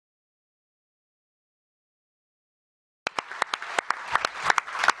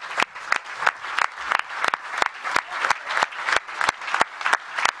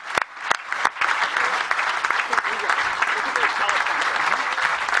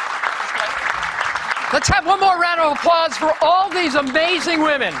Let's have one more round of applause for all these amazing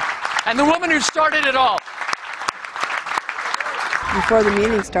women and the woman who started it all. Before the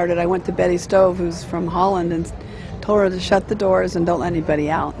meeting started, I went to Betty Stove, who's from Holland, and told her to shut the doors and don't let anybody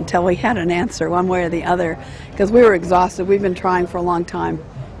out until we had an answer one way or the other, because we were exhausted. We've been trying for a long time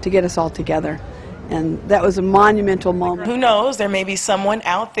to get us all together, and that was a monumental moment. Who knows, there may be someone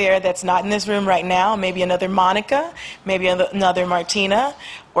out there that's not in this room right now, maybe another Monica, maybe another Martina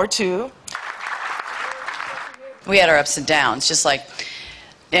or two. We had our ups and downs, just like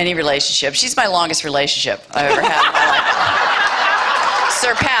any relationship. She's my longest relationship I've ever had in my life.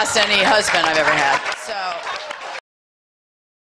 Surpassed any husband I've ever had.